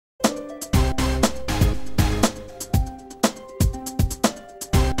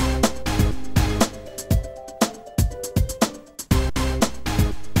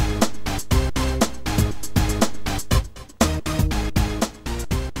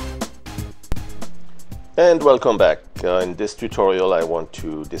And welcome back. In this tutorial I want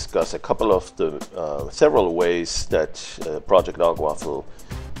to discuss a couple of the several ways that Project Dogwaffle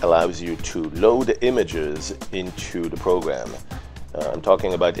allows you to load images into the program. I'm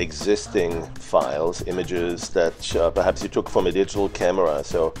talking about existing files, images that perhaps you took from a digital camera.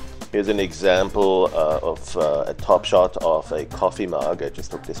 So here's an example of a top shot of a coffee mug I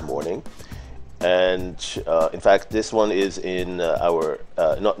just took this morning. And in fact, this one is in our,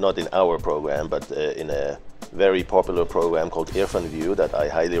 not in our program, but in a very popular program called Irfanview that I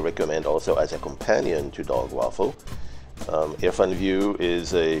highly recommend also as a companion to Dogwaffle. Irfanview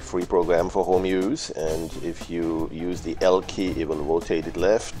is a free program for home use, and if you use the L key, it will rotate it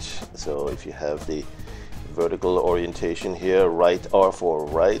left. So if you have the vertical orientation here, right R for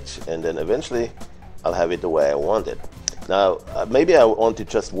right, and then eventually I'll have it the way I want it. Now, maybe I want to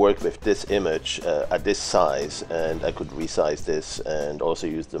just work with this image at this size, and I could resize this and also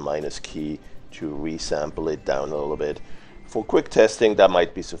use the minus key to resample it down a little bit. For quick testing, that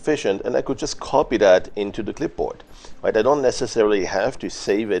might be sufficient, and I could just copy that into the clipboard. Right? I don't necessarily have to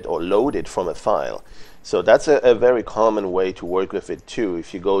save it or load it from a file. So that's a very common way to work with it too.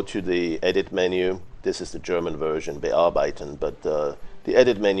 If you go to the edit menu, this is the German version, Bearbeiten, but the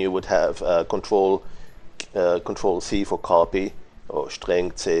edit menu would have Control C for copy, or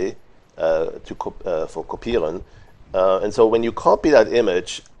streng C for kopieren. And so when you copy that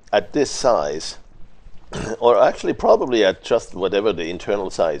image at this size, or actually probably at just whatever the internal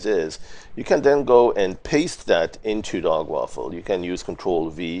size is, you can then go and paste that into Dogwaffle. You can use Control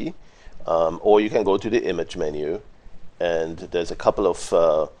V, or you can go to the image menu, and there's a couple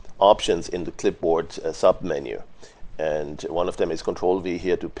of options in the clipboard sub-menu. And one of them is Control V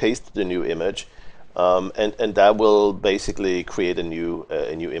here to paste the new image. And that will basically create a new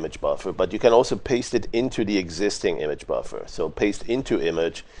image buffer, but you can also paste it into the existing image buffer. So paste into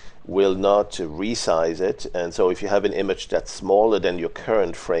image will not resize it, and so if you have an image that's smaller than your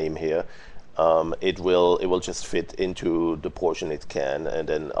current frame here, it will just fit into the portion it can, and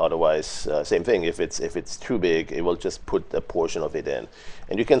then otherwise same thing. If it's too big, it will just put a portion of it in.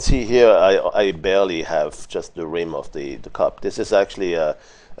 And you can see here I barely have just the rim of the cup. This is actually a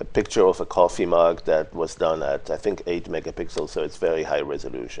picture of a coffee mug that was done at, I think, 8 megapixels, so it's very high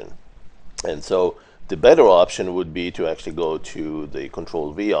resolution. And so the better option would be to actually go to the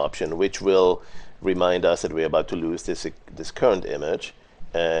Control V option, which will remind us that we're about to lose this current image,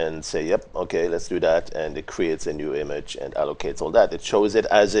 and say, yep, okay, let's do that, and it creates a new image and allocates all that. It shows it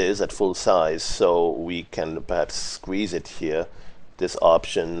as is at full size, so we can perhaps squeeze it here. This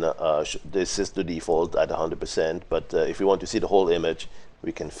option, this is the default at 100%, but if we want to see the whole image,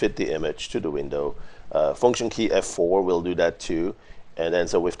 we can fit the image to the window. Function key F4 will do that too, and then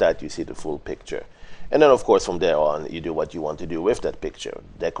so with that you see the full picture. And then of course from there on you do what you want to do with that picture,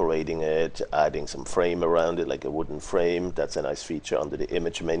 decorating it, adding some frame around it like a wooden frame. That's a nice feature under the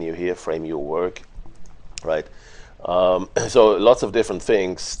image menu here, frame your work, right? So lots of different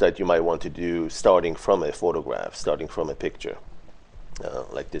things that you might want to do starting from a photograph, starting from a picture,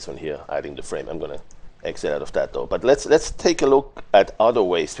 like this one here, adding the frame. I'm gonna exit out of that though, but let's take a look at other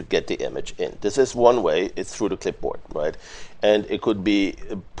ways to get the image in. This is one way, it's through the clipboard, right? And it could be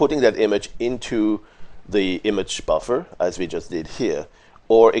putting that image into the image buffer, as we just did here,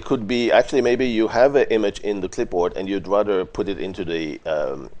 or it could be actually maybe you have an image in the clipboard and you'd rather put it into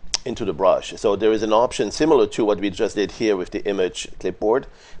the brush. So there is an option similar to what we just did here with the image clipboard.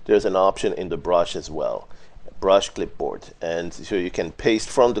 There's an option in the brush as well, brush clipboard, and so you can paste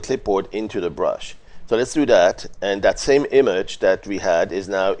from the clipboard into the brush. So let's do that, and that same image that we had is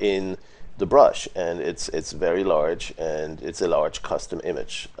now in the brush, and it's very large, and it's a large custom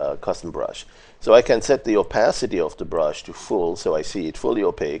image, custom brush. So I can set the opacity of the brush to full, so I see it fully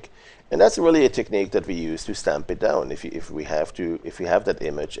opaque, and that's really a technique that we use to stamp it down if we have that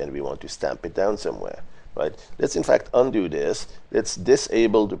image and we want to stamp it down somewhere. Right? Let's in fact undo this. Let's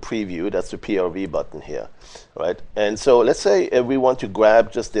disable the preview. That's the PRV button here, right? And so let's say we want to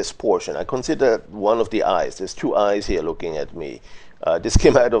grab just this portion. I consider one of the eyes. There's two eyes here looking at me. This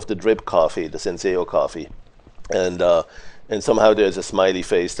came out of the drip coffee, the Senseo coffee, and somehow there's a smiley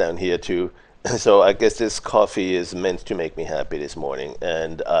face down here too. So I guess this coffee is meant to make me happy this morning.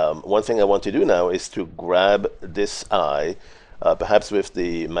 And one thing I want to do now is to grab this eye. Perhaps with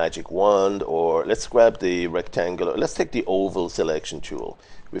the magic wand, or let's grab the rectangular, let's take the oval selection tool.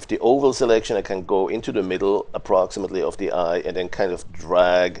 With the oval selection, I can go into the middle approximately of the eye and then kind of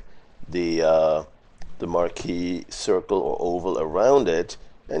drag the marquee circle or oval around it,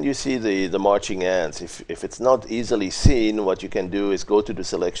 and you see the marching ants. If it's not easily seen, what you can do is go to the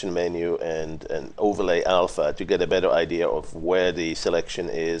selection menu and overlay alpha to get a better idea of where the selection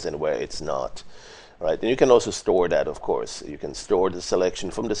is and where it's not. right? And you can also store that, of course. You can store the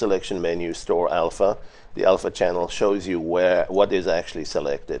selection from the selection menu, store alpha. The alpha channel shows you what is actually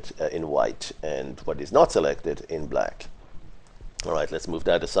selected in white and what is not selected in black. All right, let's move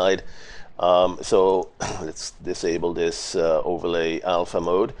that aside. So let's disable this overlay alpha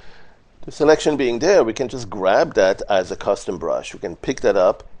mode. The selection being there, we can just grab that as a custom brush. We can pick that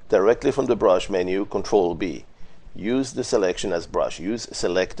up directly from the brush menu, Control B. Use the selection as brush. Use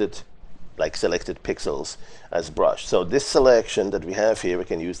selected pixels as brush. So this selection that we have here, we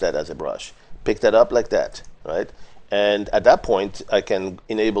can use that as a brush. Pick that up like that, right? And at that point, I can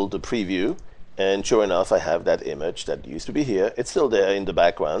enable the preview. And sure enough, I have that image that used to be here. It's still there in the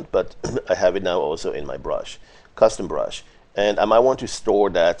background, but I have it now also in my brush, custom brush. And I might want to store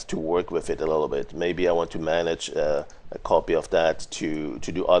that to work with it a little bit. Maybe I want to manage a copy of that to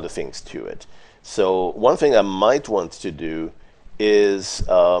do other things to it. So one thing I might want to do is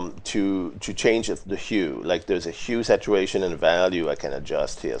to change the hue. Like there's a hue, saturation, and value I can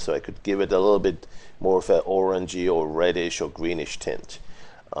adjust here. So I could give it a little bit more of an orangey or reddish or greenish tint.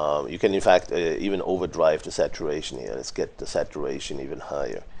 You can in fact even overdrive the saturation here. Let's get the saturation even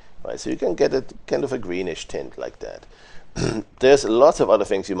higher. Right, so you can get it kind of a greenish tint like that. There's lots of other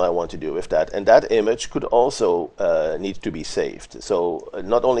things you might want to do with that, and that image could also need to be saved. So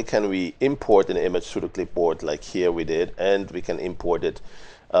not only can we import an image through the clipboard like here we did, and we can import it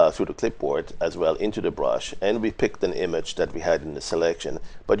through the clipboard as well into the brush, and we picked an image that we had in the selection,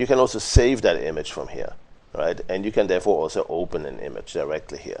 but you can also save that image from here. Right, and you can therefore also open an image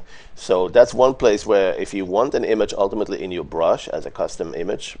directly here. So that's one place where if you want an image ultimately in your brush as a custom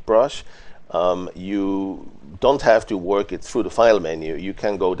image brush, you don't have to work it through the file menu. You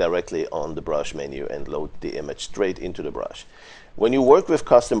can go directly on the brush menu and load the image straight into the brush. When you work with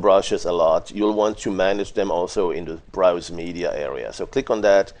custom brushes a lot, you'll want to manage them also in the browse media area. So click on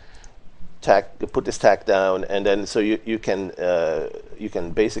that, put this tag down, and then so you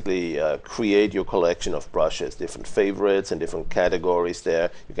can basically create your collection of brushes, different favorites and different categories there.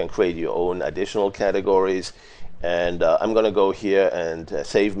 You can create your own additional categories, and I'm going to go here and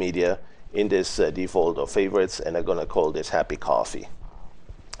save media in this default of favorites, and I'm going to call this Happy Coffee.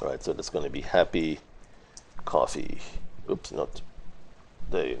 All right, so that's going to be Happy Coffee. Oops,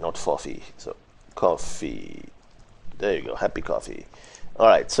 not Foffee. So coffee. There you go, Happy Coffee. All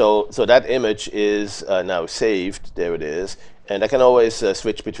right, so that image is now saved. There it is, and I can always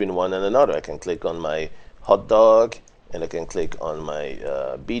switch between one and another. I can click on my hot dog, and I can click on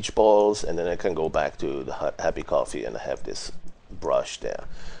my beach balls, and then I can go back to the Happy Coffee, and I have this brush there.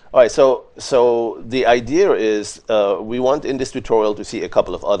 All right, so the idea is we want in this tutorial to see a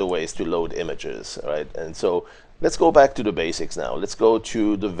couple of other ways to load images, right? And so let's go back to the basics now. Let's go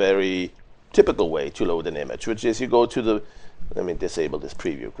to the very typical way to load an image, which is you go to the, let me disable this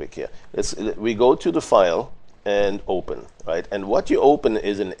preview quick here. We go to the file and open, right? And what you open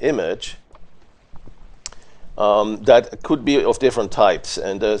is an image that could be of different types.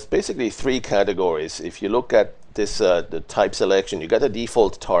 And there's basically three categories. If you look at this, the type selection, you got a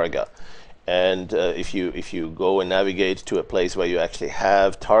default targa. And if you go and navigate to a place where you actually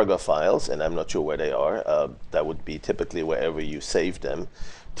have targa files, and I'm not sure where they are, that would be typically wherever you save them.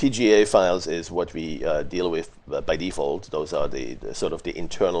 TGA files is what we deal with by default. Those are the sort of the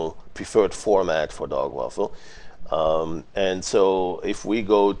internal preferred format for Dogwaffle. And so if we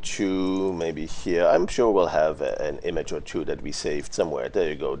go to maybe here, I'm sure we'll have an image or two that we saved somewhere. There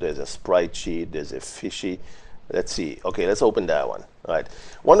you go. There's a sprite sheet. There's a fishy. Let's see. Okay, let's open that one. All right.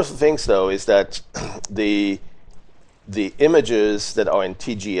 One of the things, though, is that the images that are in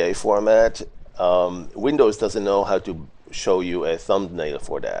TGA format, Windows doesn't know how to show you a thumbnail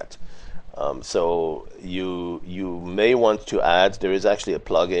for that. So you may want to add, there is actually a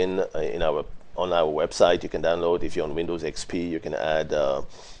plugin on our website you can download. If you're on Windows XP, you can add a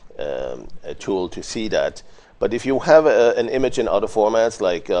tool to see that. But if you have an image in other formats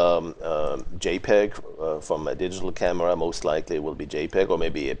like JPEG from a digital camera, most likely it will be JPEG, or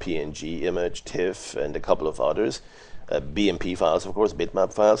maybe a PNG image, TIFF, and a couple of others, BMP files, of course,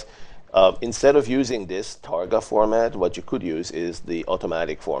 bitmap files. Instead of using this targa format, what you could use is the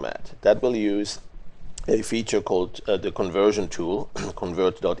automatic format. That will use a feature called the conversion tool.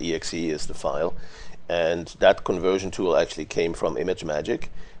 Convert.exe is the file. And that conversion tool actually came from ImageMagick.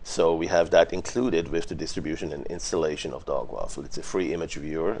 So we have that included with the distribution and installation of Dogwaffle. It's a free image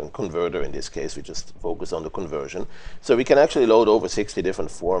viewer and converter. In this case, we just focus on the conversion. So we can actually load over 60 different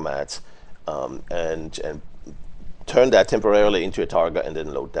formats and turn that temporarily into a targa and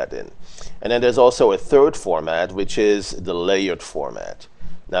then load that in. And then there's also a third format, which is the layered format.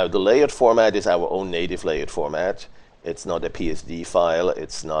 Now, the layered format is our own native layered format. It's not a PSD file,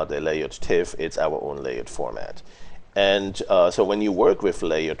 it's not a layered TIFF, it's our own layered format. And so when you work with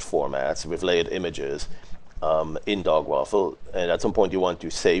layered formats, with layered images in Dogwaffle, and at some point you want to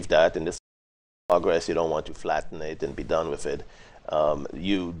save that in this progress, you don't want to flatten it and be done with it.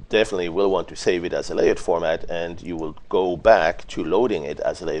 You definitely will want to save it as a layered format, and you will go back to loading it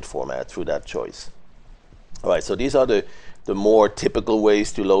as a layered format through that choice. All right, so these are the more typical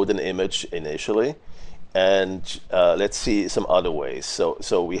ways to load an image initially. And let's see some other ways.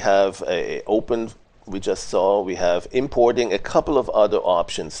 So we have a open, we just saw, we have importing, a couple of other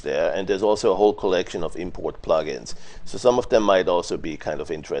options there, and there's also a whole collection of import plugins. So some of them might also be kind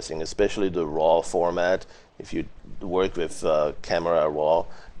of interesting, especially the RAW format. If you work with Camera Raw,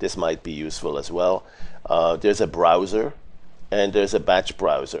 this might be useful as well. There's a browser, and there's a batch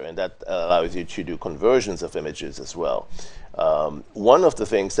browser, and that allows you to do conversions of images as well. One of the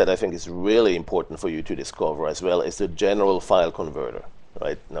things that I think is really important for you to discover as well is the general file converter,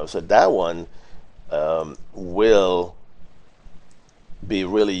 right? Now, so that one will be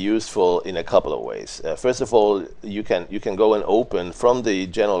really useful in a couple of ways. First of all, you can go and open from the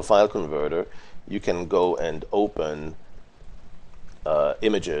general file converter. You can go and open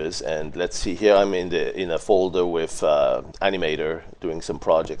images, and let's see here. I'm in a folder with Animator, doing some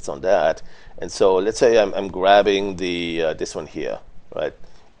projects on that. And so let's say I'm grabbing the this one here, right?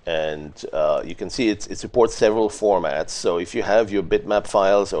 And you can see it supports several formats. So if you have your bitmap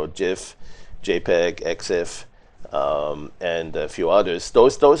files or GIF, JPEG, EXIF, and a few others,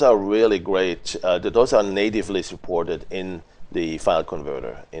 those are really great. Those are natively supported in the file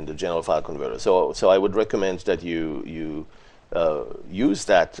converter, in the general file converter. So I would recommend that you use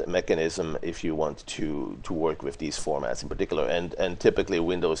that mechanism if you want to work with these formats in particular. And typically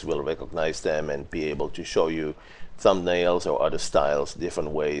Windows will recognize them and be able to show you thumbnails or other styles, different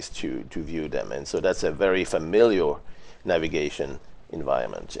ways to view them. And so that's a very familiar navigation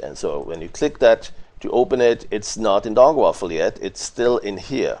environment. And so when you click that to open it, it's not in Dogwaffle yet, it's still in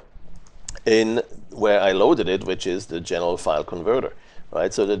here, in where I loaded it, which is the general file converter.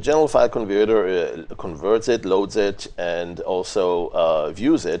 Right, so the general file converter converts it, loads it, and also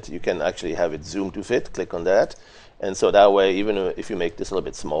views it. You can actually have it zoom to fit. Click on that, and so that way, even if you make this a little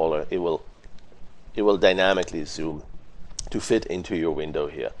bit smaller, it will dynamically zoom to fit into your window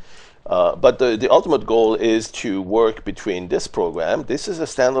here. But the ultimate goal is to work between this program. This is a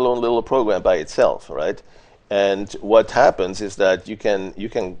standalone little program by itself, right? And what happens is that you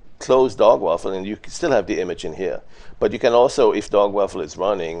can close Dogwaffle and you still have the image in here. But you can also, if Dogwaffle is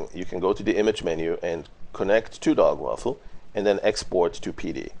running, you can go to the image menu and connect to Dogwaffle and then export to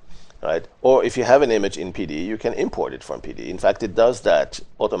PD, right? Or if you have an image in PD, you can import it from PD. In fact, it does that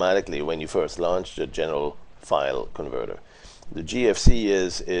automatically when you first launch the general file converter. The GFC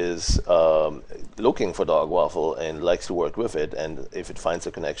is looking for Dogwaffle and likes to work with it, and if it finds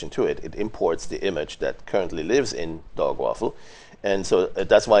a connection to it, it imports the image that currently lives in Dogwaffle. And so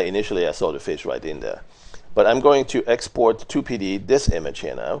that's why initially I saw the fish right in there. But I'm going to export to PD this image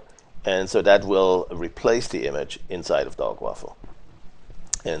here now, and so that will replace the image inside of Dogwaffle.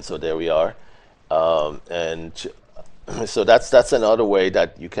 And so there we are. And so that's another way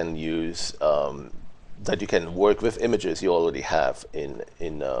that you can use that you can work with images you already have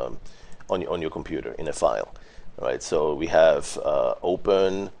on your computer in a file. All right, so we have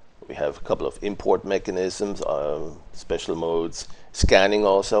open, we have a couple of import mechanisms, special modes, scanning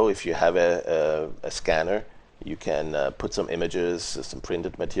also. If you have a scanner, you can put some images, some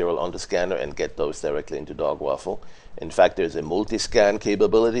printed material on the scanner and get those directly into Dogwaffle. In fact, there's a multi-scan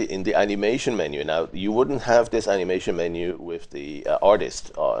capability in the animation menu. Now, you wouldn't have this animation menu with the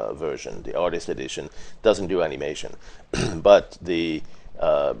artist version. The artist edition doesn't do animation. But the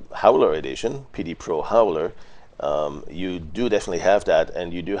Howler edition, PD Pro Howler, you do definitely have that,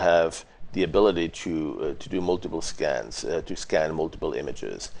 and you do have the ability to do multiple scans, to scan multiple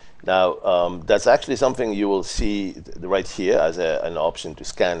images. Now, that's actually something you will see right here as an option to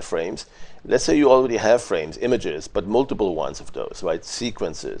scan frames. Let's say you already have frames, images, but multiple ones of those, right?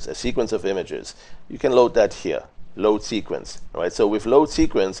 Sequences, a sequence of images. You can load that here, load sequence, right? So with load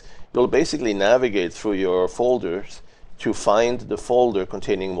sequence, you'll basically navigate through your folders to find the folder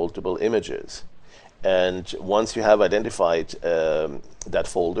containing multiple images. And once you have identified that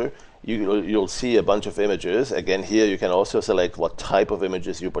folder, you'll see a bunch of images. Again, here you can also select what type of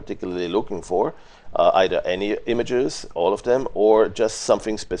images you're particularly looking for, either any images, all of them, or just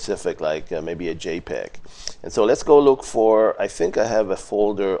something specific like maybe a JPEG. And so let's go look for, I think I have a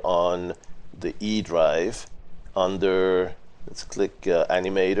folder on the E drive under, let's click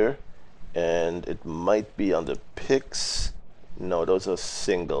Animator, and it might be under Pics. No, those are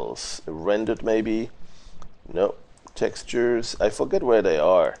singles. Rendered maybe. No, textures. I forget where they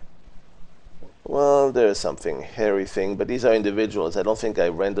are. Well, there's something hairy thing, but these are individuals. I don't think I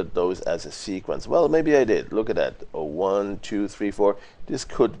rendered those as a sequence. Well, maybe I did. Look at that. Oh, 1, 2, 3, 4. This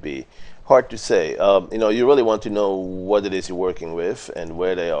could be. Hard to say. You know, you really want to know what it is you're working with and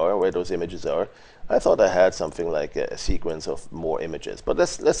where they are, where those images are. I thought I had something like a sequence of more images, but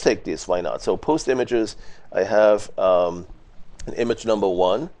let's take this. Why not? So post images, I have an image number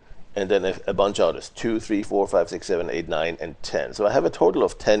 1, and then a bunch of others, 2, 3, 4, 5, 6, 7, 8, 9, and 10. So I have a total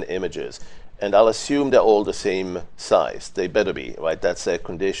of 10 images, and I'll assume they're all the same size. They better be, right? That's a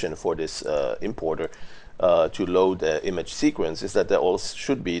condition for this importer to load the image sequence, is that they all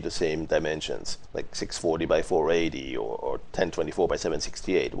should be the same dimensions, like 640 by 480 or 1024 by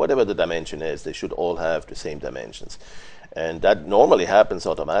 768. Whatever the dimension is, they should all have the same dimensions. And that normally happens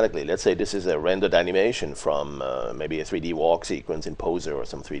automatically. Let's say this is a rendered animation from maybe a 3D walk sequence in Poser or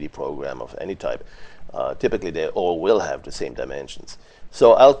some 3D program of any type. Typically, they all will have the same dimensions.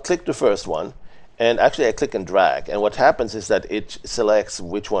 So I'll click the first one, and actually I click and drag. And what happens is that it selects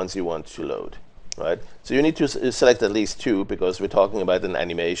which ones you want to load. Right? So you need to select at least 2 because we're talking about an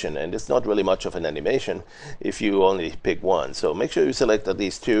animation, and it's not really much of an animation if you only pick 1. So make sure you select at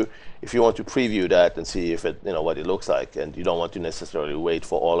least 2 if you want to preview that and see if it, you know, what it looks like, and you don't want to necessarily wait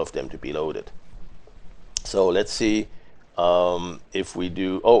for all of them to be loaded. So let's see if we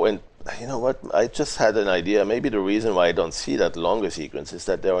do. Oh, and you know what? I just had an idea. Maybe the reason why I don't see that longer sequence is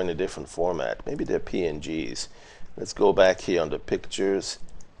that they're in a different format. Maybe they're PNGs. Let's go back here on the pictures.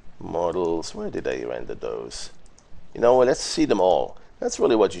 Models, where did I render those? You know, let's see them all. That's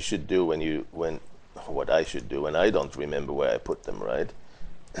really what you should do what I should do when I don't remember where I put them, right?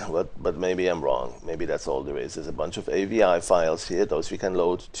 But maybe I'm wrong. Maybe that's all there is. There's a bunch of AVI files here. Those we can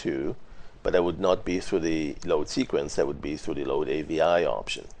load too, but that would not be through the load sequence. That would be through the load AVI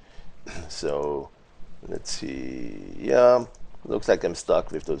option. So let's see. Yeah, looks like I'm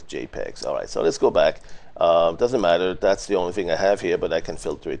stuck with those JPEGs. All right, so let's go back. Doesn't matter. That's the only thing I have here, but I can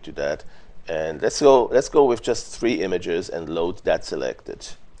filter it to that. And let's go with just 3 images and load that selected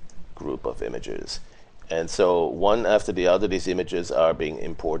group of images. And so one after the other, these images are being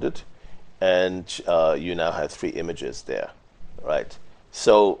imported, and you now have 3 images there, right?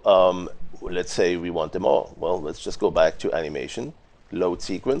 So let's say we want them all. Well, let's just go back to animation, load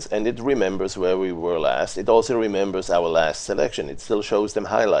sequence, and it remembers where we were last. It also remembers our last selection. It still shows them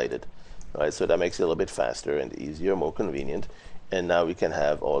highlighted. Right, so that makes it a little bit faster and easier, more convenient. And now we can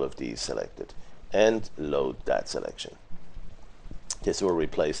have all of these selected and load that selection. This will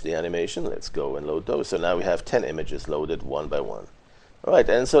replace the animation. Let's go and load those. So now we have 10 images loaded one by one. All right,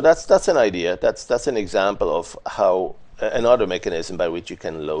 and so that's an idea. That's an example of how another mechanism by which you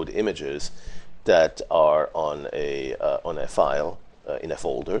can load images that are on a file. In a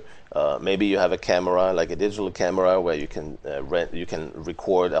folder. Maybe you have a camera, like a digital camera, where you can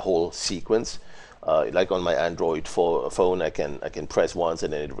record a whole sequence. Like on my Android phone, I can press once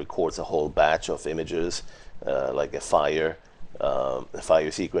and then it records a whole batch of images, like a fire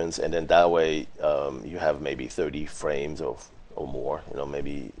sequence, and then that way you have maybe 30 frames or more. You know,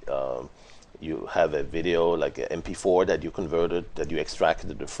 maybe you have a video like an MP4 that you converted, that you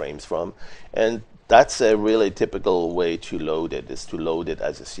extracted the frames from, and that's a really typical way to load it, is to load it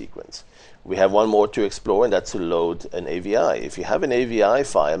as a sequence. We have one more to explore, and that's to load an AVI. If you have an AVI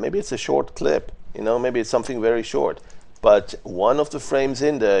file, maybe it's a short clip, you know, maybe it's something very short, but one of the frames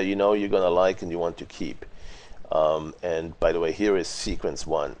in there, you know, you're gonna like and you want to keep. And by the way, here is sequence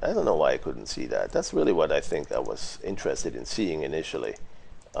 1. I don't know why I couldn't see that. That's really what I think I was interested in seeing initially.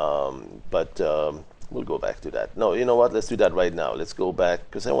 We'll go back to that. No, you know what? Let's do that right now. Let's go back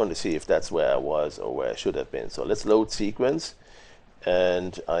because I want to see if that's where I was or where I should have been. So let's load sequence,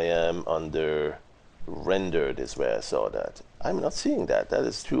 and I am under rendered is where I saw that. I'm not seeing that. That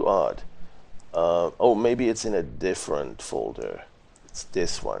is too odd. Oh, maybe it's in a different folder. It's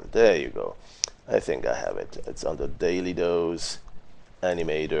this one. There you go. I think I have it. It's under daily dose,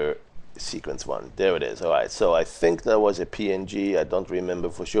 animator, sequence 1. There it is. All right, so I think that was a PNG. I don't remember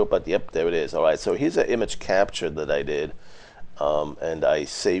for sure, but yep, there it is. All right, so here's an image capture that I did, and I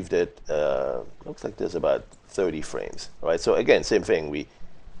saved it. Looks like there's about 30 frames. All right, so again, same thing. We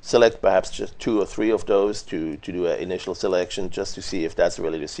select perhaps just 2 or 3 of those to do an initial selection, just to see if that's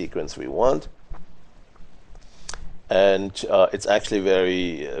really the sequence we want. And it's actually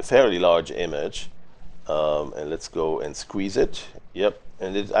fairly large image. And let's go and squeeze it. Yep,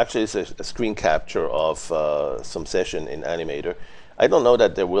 and it actually is a screen capture of some session in Animator. I don't know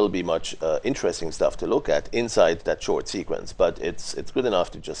that there will be much interesting stuff to look at inside that short sequence, but it's good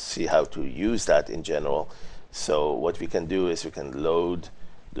enough to just see how to use that in general. So what we can do is we can load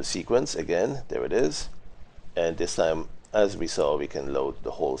the sequence again. There it is. And this time, as we saw, we can load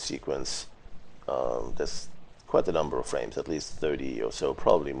the whole sequence. There's quite a number of frames, at least 30 or so,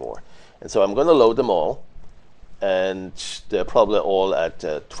 probably more. And so I'm going to load them all, and they're probably all at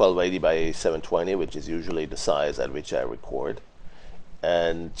 1280 by 720, which is usually the size at which I record.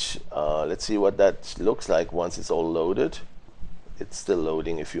 And let's see what that looks like once it's all loaded. It's still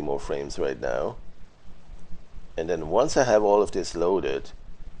loading a few more frames right now. And then once I have all of this loaded,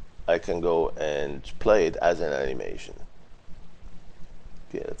 I can go and play it as an animation.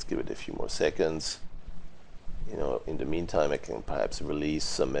 Okay, let's give it a few more seconds. You know, in the meantime, I can perhaps release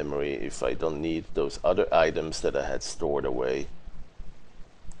some memory if I don't need those other items that I had stored away.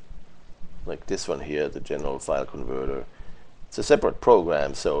 Like this one here, the general file converter. It's a separate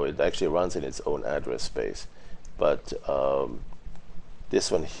program, so it actually runs in its own address space. But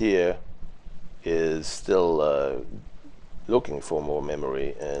this one here is still looking for more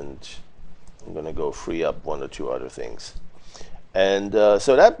memory, and I'm going to go free up one or two other things. And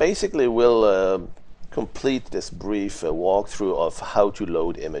so that basically will complete this brief walkthrough of how to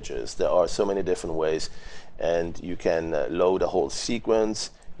load images. There are so many different ways, and you can load a whole sequence,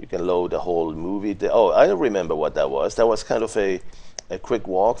 you can load a whole movie. Oh, I remember what that was. That was kind of a quick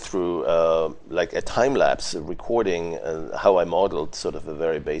walkthrough, like a time-lapse recording how I modeled sort of a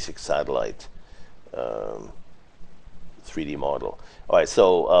very basic satellite 3D model. All right,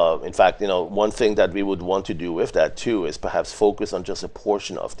 so in fact, you know, one thing that we would want to do with that too is perhaps focus on just a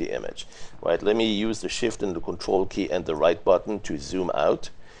portion of the image. Right, let me use the Shift and the Control key and the right button to zoom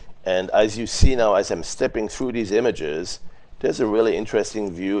out. And as you see now, as I'm stepping through these images, there's a really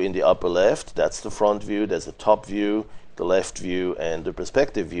interesting view in the upper left. That's the front view. There's a top view, the left view, and the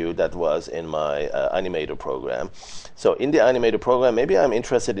perspective view that was in my animator program. So in the animator program, maybe I'm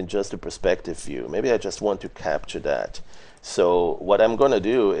interested in just the perspective view. Maybe I just want to capture that. So what I'm going to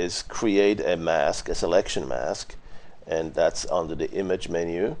do is create a mask, a selection mask, and that's under the image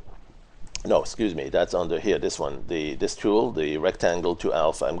menu. No, excuse me, that's under here, this one, this tool, the rectangle to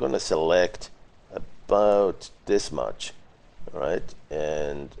alpha. I'm going to select about this much, right,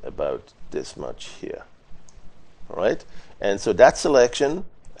 and about this much here. All right, and so that selection,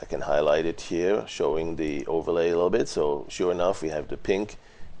 I can highlight it here, showing the overlay a little bit. So sure enough, we have the pink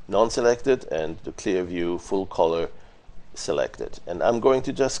non-selected and the clear view full color selected. And I'm going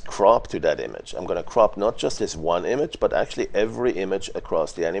to just crop to that image. I'm going to crop not just this one image, but actually every image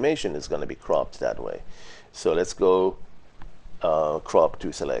across the animation is going to be cropped that way. So let's go crop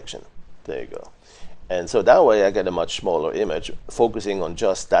to selection. There you go. And so that way I get a much smaller image, focusing on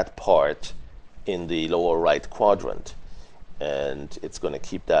just that part in the lower right quadrant. And it's going to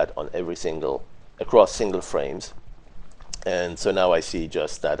keep that on every single, across single frames. And so now I see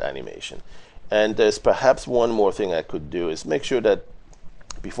just that animation. And there's perhaps one more thing I could do is make sure that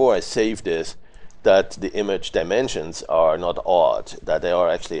before I save this, that the image dimensions are not odd, that they are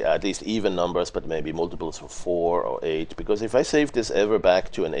actually at least even numbers, but maybe multiples of 4 or 8. Because if I save this ever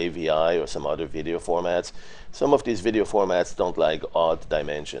back to an AVI or some other video formats, some of these video formats don't like odd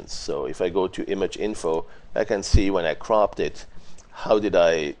dimensions. So if I go to image info, I can see when I cropped it, how did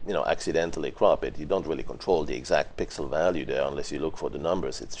I, accidentally crop it? You don't really control the exact pixel value there unless you look for the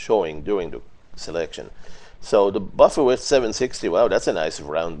numbers it's showing during the selection. So the buffer width 760, wow, that's a nice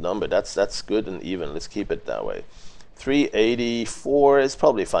round number. That's good and even. Let's keep it that way. 384 is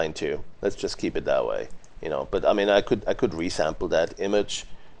probably fine too. Let's just keep it that way. But I mean, I could resample that image,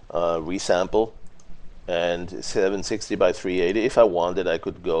 resample, and 760 by 380. If I wanted, I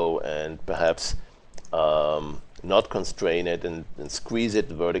could go and perhaps not constrain it and squeeze it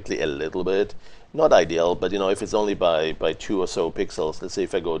vertically a little bit. Not ideal, but if it's only by 2 or so pixels, let's say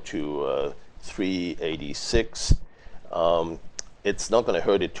if I go to 386, it's not going to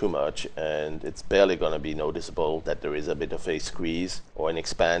hurt it too much, and it's barely going to be noticeable that there is a bit of a squeeze or an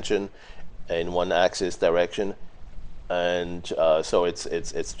expansion in one axis direction, and so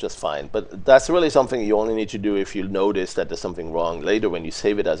it's just fine. But that's really something you only need to do if you notice that there's something wrong later when you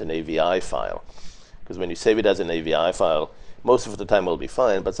save it as an AVI file. Because when you save it as an AVI file, most of the time it'll be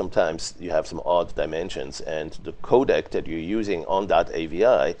fine, but sometimes you have some odd dimensions, and the codec that you're using on that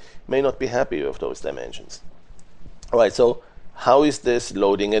AVI may not be happy with those dimensions. All right, so how is this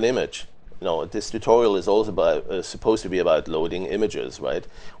loading an image? This tutorial is also about, supposed to be about loading images, right?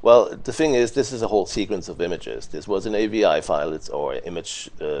 Well, the thing is, this is a whole sequence of images. This was an AVI file, or image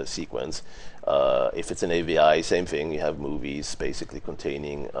sequence. If it's an AVI, same thing. You have movies basically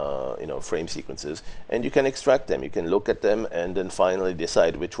containing, frame sequences, and you can extract them. You can look at them and then finally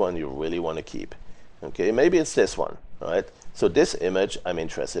decide which one you really want to keep. Okay, maybe it's this one, all right? So this image I'm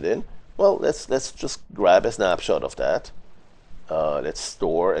interested in. Well, let's just grab a snapshot of that. Let's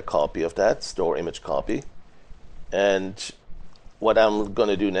store a copy of that, store image copy, And what I'm going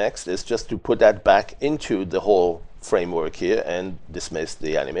to do next is just to put that back into the whole framework here and dismiss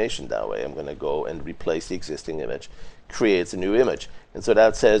the animation that way. I'm going to go and replace the existing image, creates a new image. And so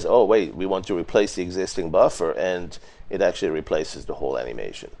that says, oh, wait, we want to replace the existing buffer, and it actually replaces the whole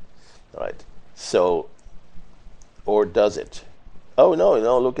animation. All right. So, or does it? Oh, no,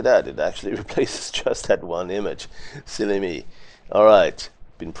 no, look at that. It actually replaces just that one image. Silly me. All right.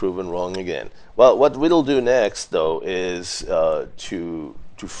 Been proven wrong again. Well, what we'll do next, though, is to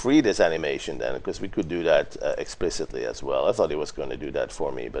free this animation then, because we could do that explicitly as well. I thought it was going to do that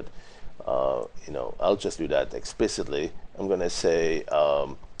for me, but you know, I'll just do that explicitly. I'm going to say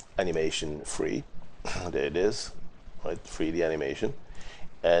animation free. There it is. Right, free the animation.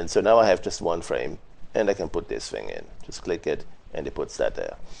 And so now I have just one frame, and I can put this thing in. Just click it, and it puts that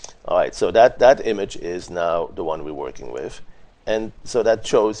there. All right, so that image is now the one we're working with. And so that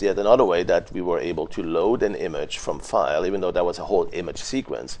shows yet another way that we were able to load an image from file, even though that was a whole image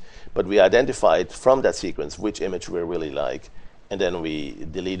sequence. But we identified from that sequence which image we really like, and then we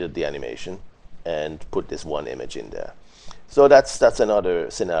deleted the animation and put this one image in there. So that's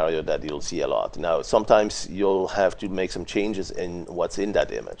another scenario that you'll see a lot. Now, sometimes you'll have to make some changes in what's in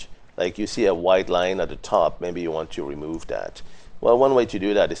that image. Like you see a white line at the top, maybe you want to remove that. Well, one way to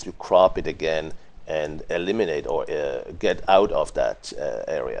do that is to crop it again and eliminate or get out of that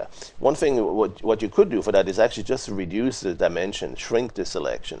area. One thing, what you could do for that is actually just reduce the dimension, shrink the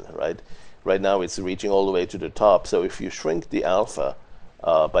selection, right? Right now it's reaching all the way to the top, so if you shrink the alpha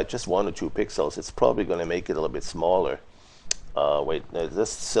by just 1 or 2 pixels, it's probably going to make it a little bit smaller. Wait,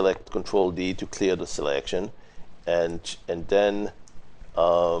 let's select Control D to clear the selection, and then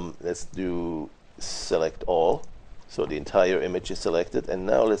let's do select all. So the entire image is selected, and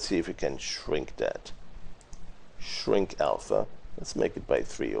now let's see if we can shrink that. Shrink alpha. Let's make it by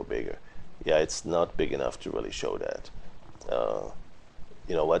 3 or bigger. Yeah, it's not big enough to really show that.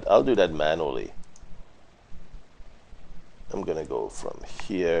 You know what? I'll do that manually. I'm going to go from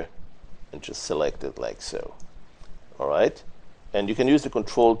here and just select it like so. All right? And you can use the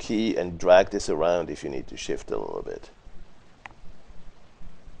Control key and drag this around if you need to shift a little bit.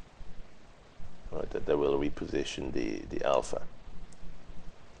 Right, that will reposition the alpha.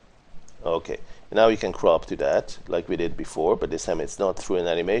 Okay, and now you can crop to that like we did before, but this time it's not through an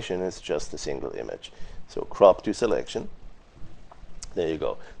animation, it's just a single image. So crop to selection. There you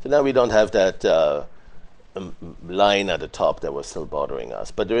go. So now we don't have that line at the top that was still bothering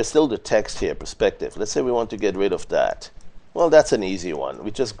us, but there is still the text here, perspective. Let's say we want to get rid of that. Well, that's an easy one.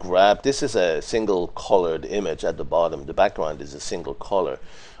 We just grab, this is a single colored image at the bottom. The background is a single color.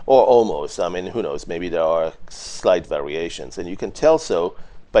 Or almost. I mean, who knows? Maybe there are slight variations, and you can tell so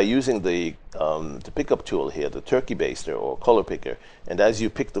by using the pickup tool here, the turkey baster or color picker. And as you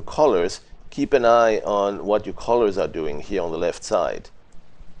pick the colors, keep an eye on what your colors are doing here on the left side.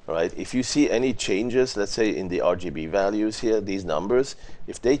 All right. If you see any changes, let's say in the RGB values here, these numbers,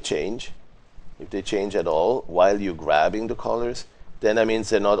 if they change at all while you're grabbing the colors, then that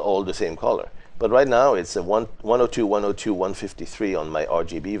means they're not all the same color. But right now it's a 102, 102, 153 on my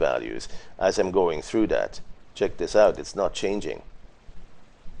RGB values as I'm going through that. Check this out, it's not changing.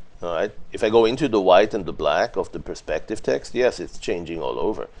 All right. If I go into the white and the black of the perspective text, yes, it's changing all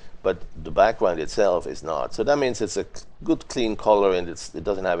over, but the background itself is not. So that means it's a good clean color, and it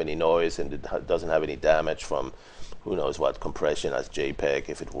doesn't have any noise, and it doesn't have any damage from who knows what compression as JPEG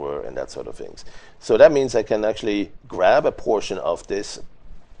if it were, and that sort of things. So that means I can actually grab a portion of this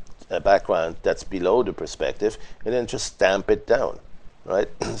background that's below the perspective and then just stamp it down, right?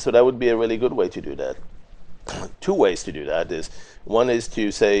 So that would be a really good way to do that. 2 ways to do that is, one is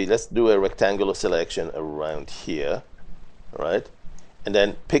to say, let's do a rectangular selection around here, right? And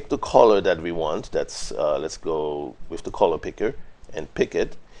then pick the color that we want. That's let's go with the color picker and pick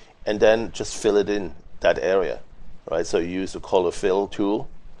it, and then just fill it in that area, right? So you use the color fill tool,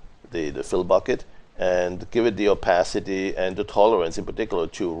 the fill bucket, and give it the opacity and the tolerance in particular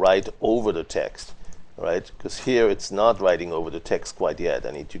to write over the text, right? Because here it's not writing over the text quite yet.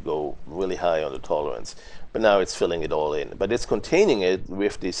 I need to go really high on the tolerance. But now it's filling it all in. But it's containing it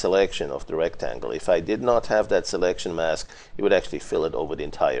with the selection of the rectangle. If I did not have that selection mask, it would actually fill it over the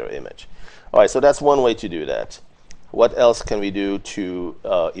entire image. All right, so that's one way to do that. What else can we do to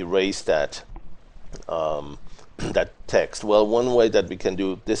erase that that text? Well, one way that we can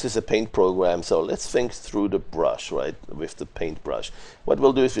do, this is a paint program, so let's think through the brush, right, with the paint brush. What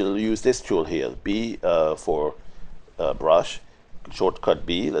we'll do is we'll use this tool here, B for brush, shortcut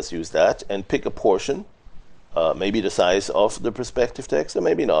B, let's use that, and pick a portion, maybe the size of the perspective text, or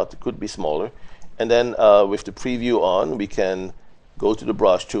maybe not, it could be smaller. And then with the preview on, we can go to the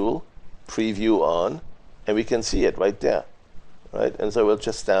brush tool, preview on, and we can see it right there, right? And so we'll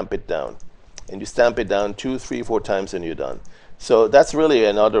just stamp it down, and you stamp it down 2, 3, 4 times and you're done. So that's really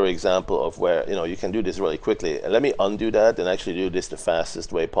another example of where, you know, you can do this really quickly. And let me undo that and actually do this the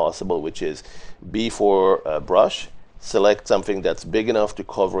fastest way possible, which is B for brush, select something that's big enough to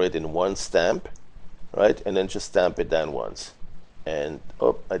cover it in one stamp, right? And then just stamp it down once. And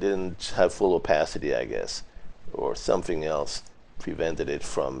oh, I didn't have full opacity, I guess, or something else prevented it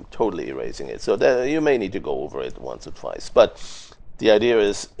from totally erasing it. So that, you may need to go over it once or twice. But the idea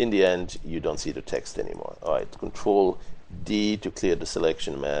is, in the end, you don't see the text anymore. All right, Control D to clear the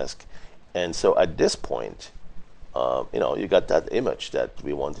selection mask. And so at this point, you know, you got that image that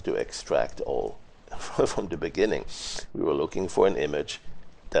we wanted to extract all from the beginning. We were looking for an image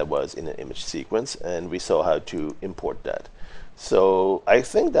that was in an image sequence, and we saw how to import that. So I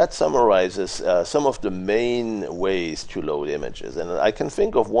think that summarizes some of the main ways to load images. And I can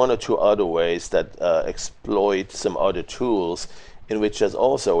think of 1 or 2 other ways that exploit some other tools in which there's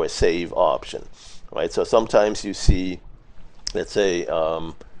also a save option, right? So sometimes you see, let's say,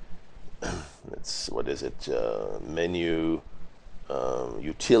 what is it, menu,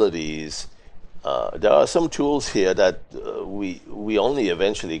 utilities. There are some tools here that we only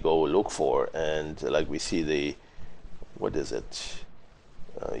eventually go look for, and like we see the, what is it,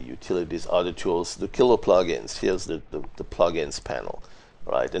 utilities, other tools, the killer plugins. Here's the plugins panel,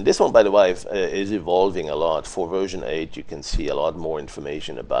 right? And this one, by the way, is evolving a lot. For version 8, you can see a lot more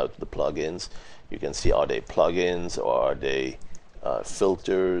information about the plugins. You can see, are they plugins or are they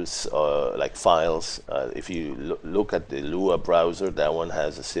filters, like files. If you look at the Lua browser, that one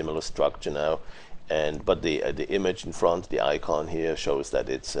has a similar structure now, but the image in front, the icon here, shows that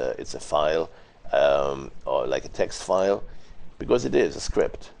it's a file, or like a text file, because it is a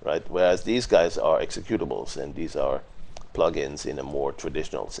script, right? Whereas these guys are executables, and these are plugins in a more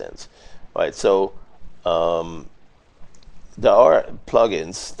traditional sense, right? So there are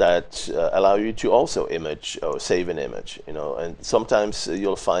plugins that allow you to also image or save an image, you know, and sometimes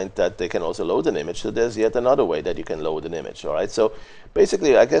you'll find that they can also load an image. So there's yet another way that you can load an image. All right. So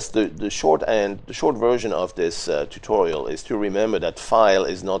basically, I guess the short version of this tutorial is to remember that file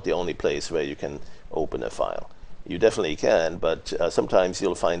is not the only place where you can open a file. You definitely can, but sometimes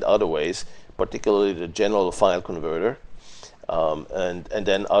you'll find other ways, particularly the general file converter. And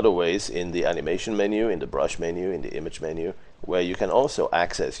then other ways in the animation menu, in the brush menu, in the image menu, where you can also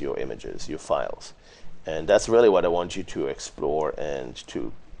access your images, your files. And that's really what I want you to explore and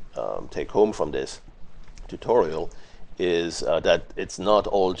to take home from this tutorial, is that it's not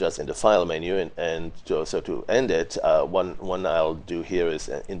all just in the file menu. And so to end it, one I'll do here is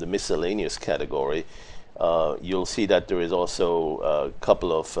in the miscellaneous category. You'll see that there is also a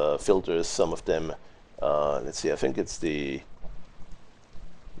couple of filters, some of them, let's see, I think it's the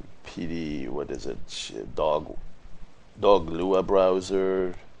PD, what is it, Dog Lua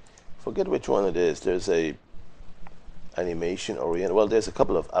browser, forget which one it is. There's a animation oriented, well, there's a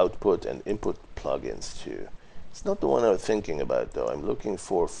couple of output and input plugins too. It's not the one I was thinking about though. I'm looking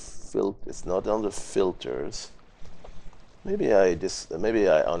for it's not under filters. Maybe I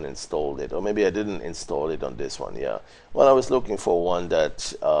uninstalled it, or maybe I didn't install it on this one. Yeah, well, I was looking for one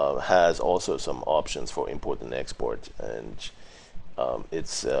that has also some options for import and export, and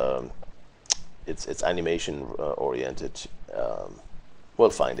it's animation oriented. We'll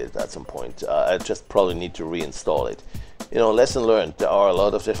find it at some point. I just probably need to reinstall it. You know, lesson learned. There are a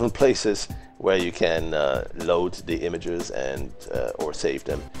lot of different places where you can load the images and or save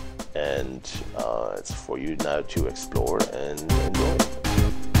them, and it's for you now to explore and enjoy.